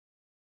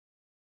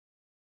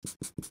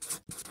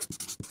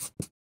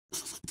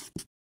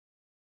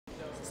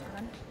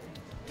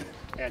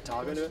Yeah,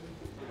 talking to it.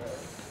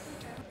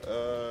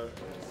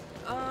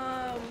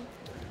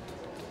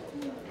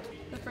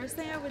 The first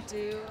thing I would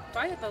do if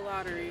I hit the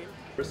lottery.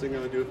 First thing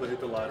I'm gonna do if I hit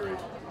the lottery.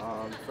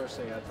 First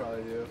thing I'd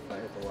probably do if I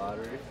hit the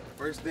lottery.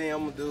 First thing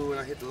I'm gonna do when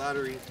I hit the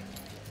lottery,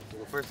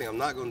 well, first thing I'm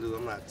not gonna do,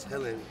 I'm not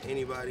telling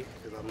anybody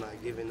because I'm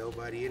not giving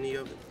nobody any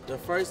of it. The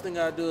first thing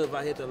I do if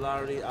I hit the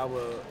lottery, I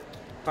would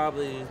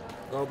probably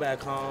go back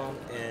home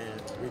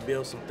and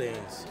rebuild some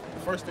things.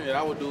 The first thing that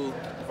I would do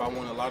if I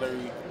won a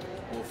lottery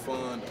will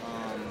fund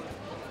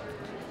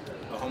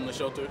a homeless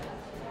shelter.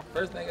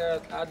 First thing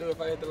I do if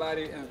I hit the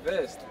lottery,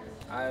 invest.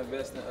 I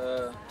invest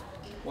in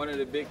one of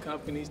the big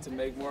companies to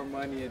make more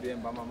money and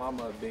then buy my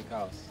mama a big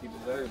house. She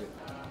deserved it.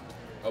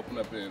 Open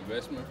up an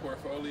investment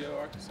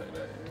portfolio, I can say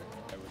that.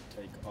 I would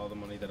take all the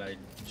money that I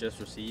just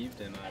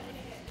received and I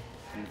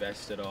would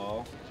invest it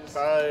all.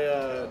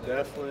 I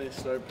definitely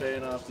start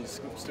paying off these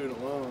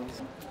student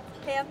loans.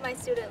 Pay off my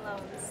student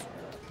loans.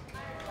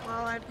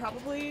 Well, I'd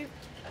probably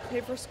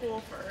pay for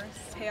school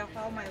first, pay off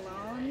all my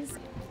loans.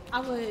 I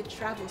would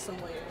travel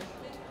somewhere.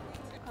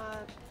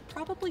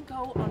 Probably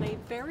go on a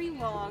very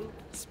long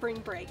spring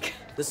break.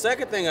 The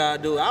second thing I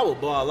do, I would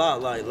ball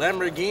out like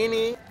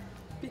Lamborghini.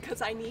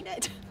 Because I need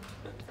it.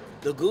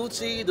 The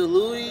Gucci, the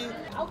Louis.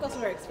 I would go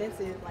somewhere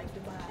expensive like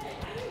Dubai.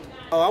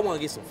 Oh, I want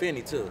to get some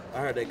Fendi too. I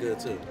heard that good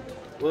too.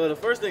 Well, the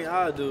first thing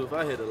I'd do if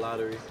I hit the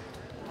lottery,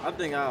 I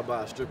think I'd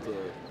buy a strip club.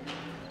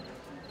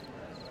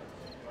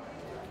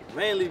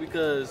 Mainly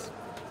because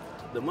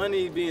the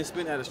money being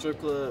spent at a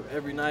strip club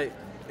every night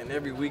and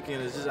every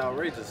weekend is just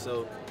outrageous.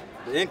 So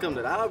the income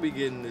that I'll be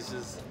getting is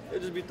it'll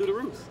just be through the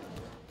roof.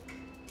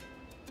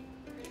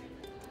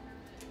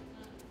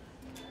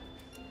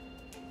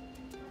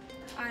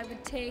 I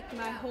would take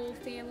my whole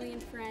family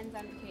and friends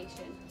on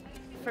vacation.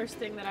 First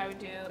thing that I would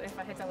do if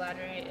I hit the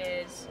lottery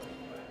is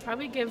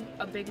probably give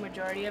a big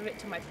majority of it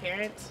to my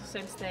parents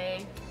since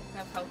they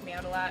have helped me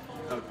out a lot.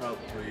 I would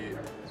probably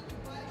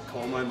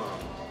call my mom.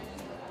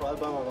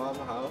 Probably buy my mom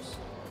a house,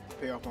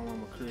 pay off my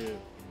mom a crib.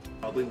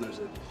 Probably lose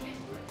it.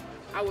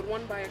 I would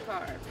buy a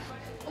car,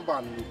 I'm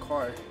buying a new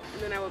car.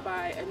 and then I would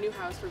buy a new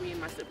house for me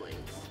and my siblings.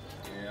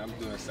 Yeah, I'm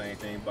doing the same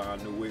thing, buying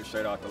a new whip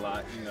straight off the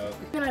lot, you know.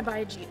 Then I buy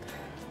a Jeep.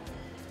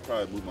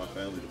 Probably move my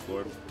family to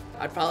Florida.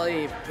 I'd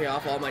probably pay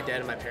off all my debt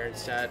and my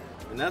parents' debt.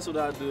 And that's what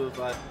I'd do if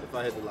I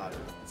hit the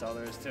lottery. That's all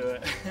there is to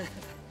it.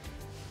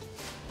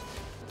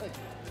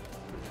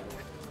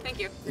 Thank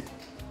you.